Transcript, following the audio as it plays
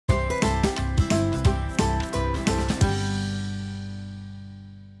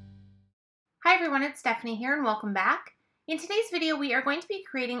everyone, it's Stephanie here and welcome back. In today's video, we are going to be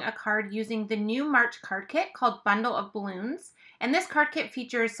creating a card using the new March card kit called Bundle of Balloons. And this card kit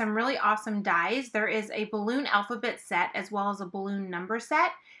features some really awesome dies. There is a balloon alphabet set as well as a balloon number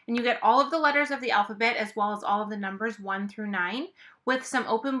set. And you get all of the letters of the alphabet as well as all of the numbers 1 through 9 with some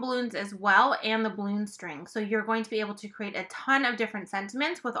open balloons as well and the balloon string. So you're going to be able to create a ton of different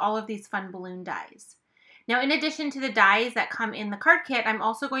sentiments with all of these fun balloon dies. Now, in addition to the dies that come in the card kit, I'm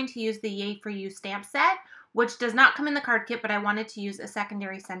also going to use the Yay For You stamp set, which does not come in the card kit, but I wanted to use a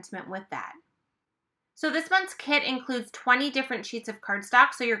secondary sentiment with that. So this month's kit includes 20 different sheets of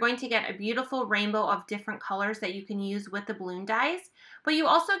cardstock, so you're going to get a beautiful rainbow of different colors that you can use with the balloon dies, but you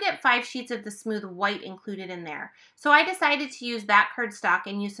also get 5 sheets of the smooth white included in there. So I decided to use that cardstock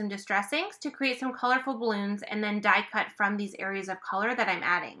and use some distress inks to create some colorful balloons and then die cut from these areas of color that I'm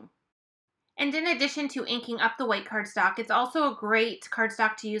adding. And in addition to inking up the white cardstock, it's also a great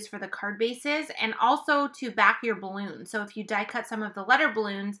cardstock to use for the card bases and also to back your balloon. So if you die cut some of the letter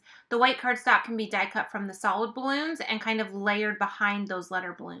balloons, the white cardstock can be die cut from the solid balloons and kind of layered behind those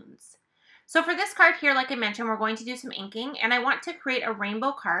letter balloons. So for this card here, like I mentioned, we're going to do some inking and I want to create a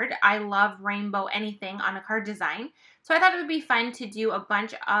rainbow card. I love rainbow anything on a card design. So I thought it would be fun to do a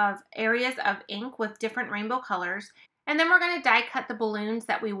bunch of areas of ink with different rainbow colors. And then we're going to die cut the balloons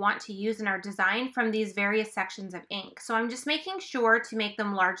that we want to use in our design from these various sections of ink. So I'm just making sure to make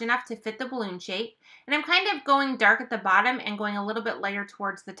them large enough to fit the balloon shape. And I'm kind of going dark at the bottom and going a little bit lighter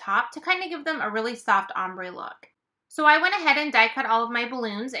towards the top to kind of give them a really soft ombre look. So I went ahead and die cut all of my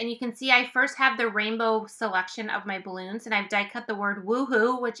balloons, and you can see I first have the rainbow selection of my balloons, and I've die cut the word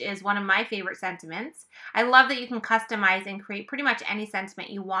woohoo, which is one of my favorite sentiments. I love that you can customize and create pretty much any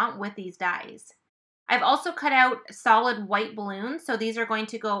sentiment you want with these dies. I've also cut out solid white balloons, so these are going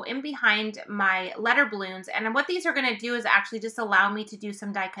to go in behind my letter balloons, and what these are going to do is actually just allow me to do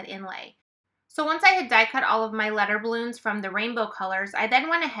some die cut inlay. So once I had die cut all of my letter balloons from the rainbow colors, I then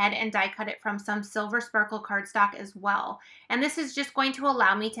went ahead and die cut it from some silver sparkle cardstock as well. And this is just going to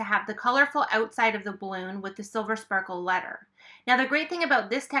allow me to have the colorful outside of the balloon with the silver sparkle letter. Now the great thing about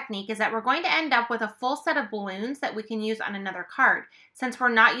this technique is that we're going to end up with a full set of balloons that we can use on another card, since we're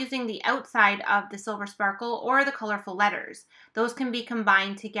not using the outside of the silver sparkle or the colorful letters. Those can be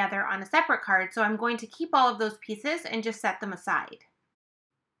combined together on a separate card, so I'm going to keep all of those pieces and just set them aside.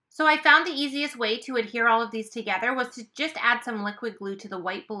 So I found the easiest way to adhere all of these together was to just add some liquid glue to the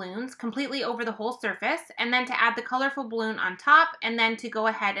white balloons completely over the whole surface, and then to add the colorful balloon on top, and then to go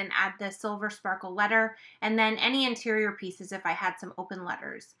ahead and add the silver sparkle letter, and then any interior pieces if I had some open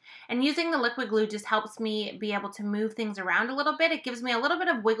letters. And using the liquid glue just helps me be able to move things around a little bit. It gives me a little bit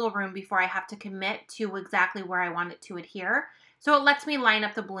of wiggle room before I have to commit to exactly where I want it to adhere, so it lets me line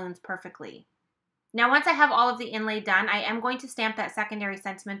up the balloons perfectly. Now once I have all of the inlay done, I am going to stamp that secondary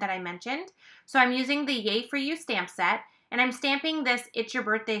sentiment that I mentioned. So I'm using the Yay For You stamp set, and I'm stamping this It's Your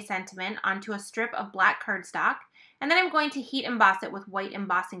Birthday sentiment onto a strip of black cardstock, and then I'm going to heat emboss it with white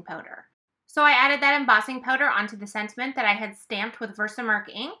embossing powder. So I added that embossing powder onto the sentiment that I had stamped with Versamark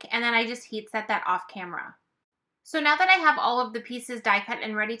ink, and then I just heat set that off camera. So now that I have all of the pieces die cut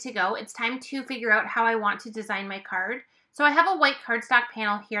and ready to go, it's time to figure out how I want to design my card. So I have a white cardstock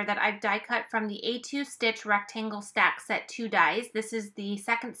panel here that I've die cut from the A2 Stitch Rectangle Stack Set 2 dies. This is the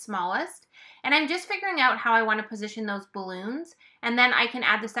second smallest. And I'm just figuring out how I want to position those balloons, and then I can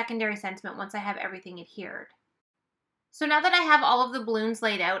add the secondary sentiment once I have everything adhered. So now that I have all of the balloons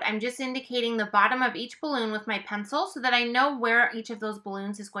laid out, I'm just indicating the bottom of each balloon with my pencil so that I know where each of those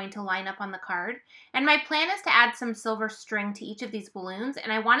balloons is going to line up on the card. And my plan is to add some silver string to each of these balloons,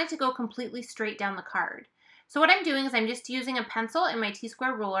 and I want it to go completely straight down the card. So what I'm doing is I'm just using a pencil and my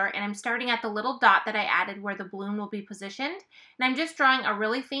T-square ruler, and I'm starting at the little dot that I added where the balloon will be positioned, and I'm just drawing a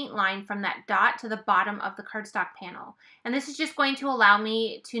really faint line from that dot to the bottom of the cardstock panel. And this is just going to allow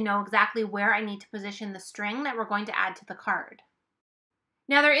me to know exactly where I need to position the string that we're going to add to the card.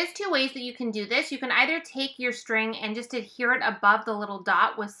 Now there is 2 ways that you can do this. You can either take your string and just adhere it above the little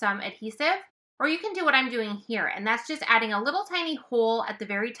dot with some adhesive, or you can do what I'm doing here, and that's just adding a little tiny hole at the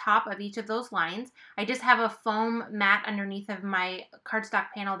very top of each of those lines. I just have a foam mat underneath of my cardstock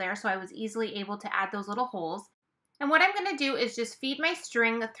panel there, so I was easily able to add those little holes. And what I'm going to do is just feed my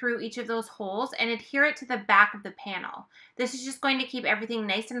string through each of those holes and adhere it to the back of the panel. This is just going to keep everything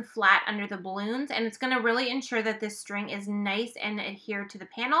nice and flat under the balloons, and it's going to really ensure that this string is nice and adhered to the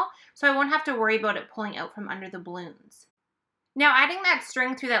panel, so I won't have to worry about it pulling out from under the balloons. Now adding that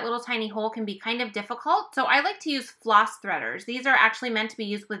string through that little tiny hole can be kind of difficult, so I like to use floss threaders. These are actually meant to be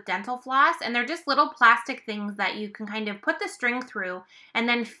used with dental floss, and they're just little plastic things that you can kind of put the string through and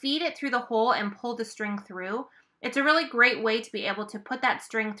then feed it through the hole and pull the string through. It's a really great way to be able to put that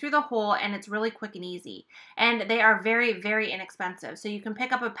string through the hole, and it's really quick and easy. And they are very, very inexpensive. So you can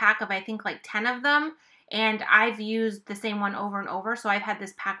pick up a pack of, I think, like 10 of them, and I've used the same one over and over, so I've had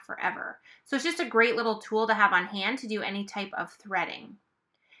this pack forever. So it's just a great little tool to have on hand to do any type of threading.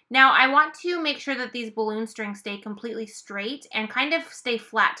 Now I want to make sure that these balloon strings stay completely straight and kind of stay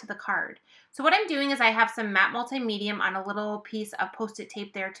flat to the card. So what I'm doing is I have some matte multi-medium on a little piece of Post-it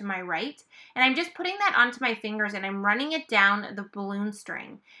tape there to my right, and I'm just putting that onto my fingers and I'm running it down the balloon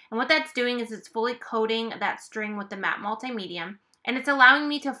string. And what that's doing is it's fully coating that string with the matte multi-medium, and it's allowing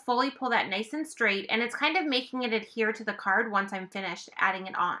me to fully pull that nice and straight, and it's kind of making it adhere to the card once I'm finished adding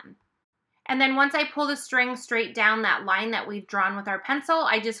it on. And then once I pull the string straight down that line that we've drawn with our pencil,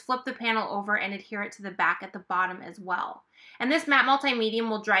 I just flip the panel over and adhere it to the back at the bottom as well. And this matte multi-medium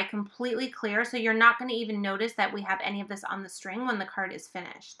will dry completely clear, so you're not going to even notice that we have any of this on the string when the card is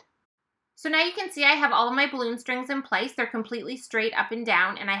finished. So now you can see I have all of my balloon strings in place. They're completely straight up and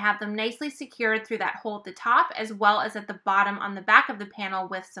down, and I have them nicely secured through that hole at the top as well as at the bottom on the back of the panel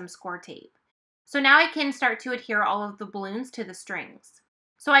with some score tape. So now I can start to adhere all of the balloons to the strings.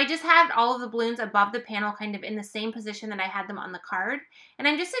 So I just had all of the balloons above the panel kind of in the same position that I had them on the card. And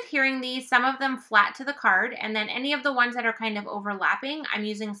I'm just adhering these, some of them flat to the card, and then any of the ones that are kind of overlapping, I'm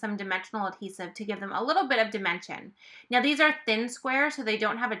using some dimensional adhesive to give them a little bit of dimension. Now these are thin squares, so they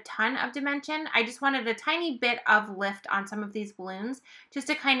don't have a ton of dimension. I just wanted a tiny bit of lift on some of these balloons just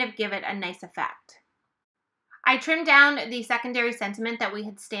to kind of give it a nice effect. I trimmed down the secondary sentiment that we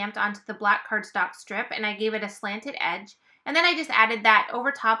had stamped onto the black cardstock strip, and I gave it a slanted edge. And then I just added that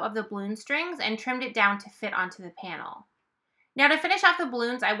over top of the balloon strings and trimmed it down to fit onto the panel. Now to finish off the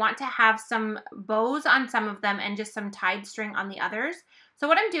balloons, I want to have some bows on some of them and just some tied string on the others. So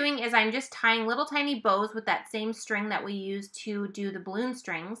what I'm doing is I'm just tying little tiny bows with that same string that we used to do the balloon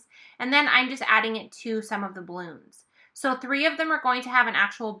strings, and then I'm just adding it to some of the balloons. So 3 of them are going to have an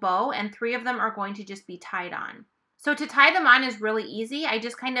actual bow and 3 of them are going to just be tied on. So to tie them on is really easy. I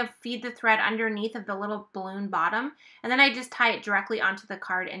just kind of feed the thread underneath of the little balloon bottom, and then I just tie it directly onto the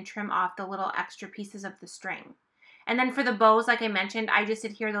card and trim off the little extra pieces of the string. And then for the bows, like I mentioned, I just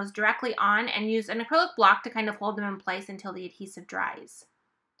adhere those directly on and use an acrylic block to kind of hold them in place until the adhesive dries.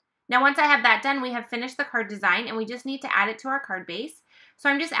 Now once I have that done, we have finished the card design and we just need to add it to our card base.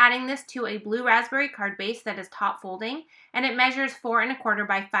 So I'm just adding this to a blue raspberry card base that is top folding, and it measures 4 1/4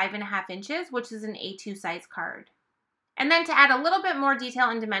 by 5.5 inches, which is an A2 size card. And then to add a little bit more detail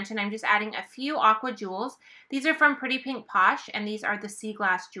and dimension, I'm just adding a few aqua jewels. These are from Pretty Pink Posh, and these are the sea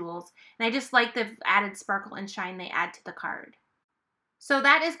glass jewels. And I just like the added sparkle and shine they add to the card. So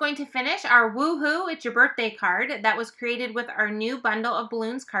that is going to finish our Woohoo! It's Your Birthday card that was created with our new Bundle of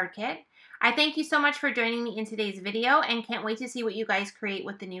Balloons card kit. I thank you so much for joining me in today's video and can't wait to see what you guys create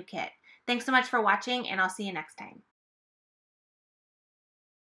with the new kit. Thanks so much for watching, and I'll see you next time.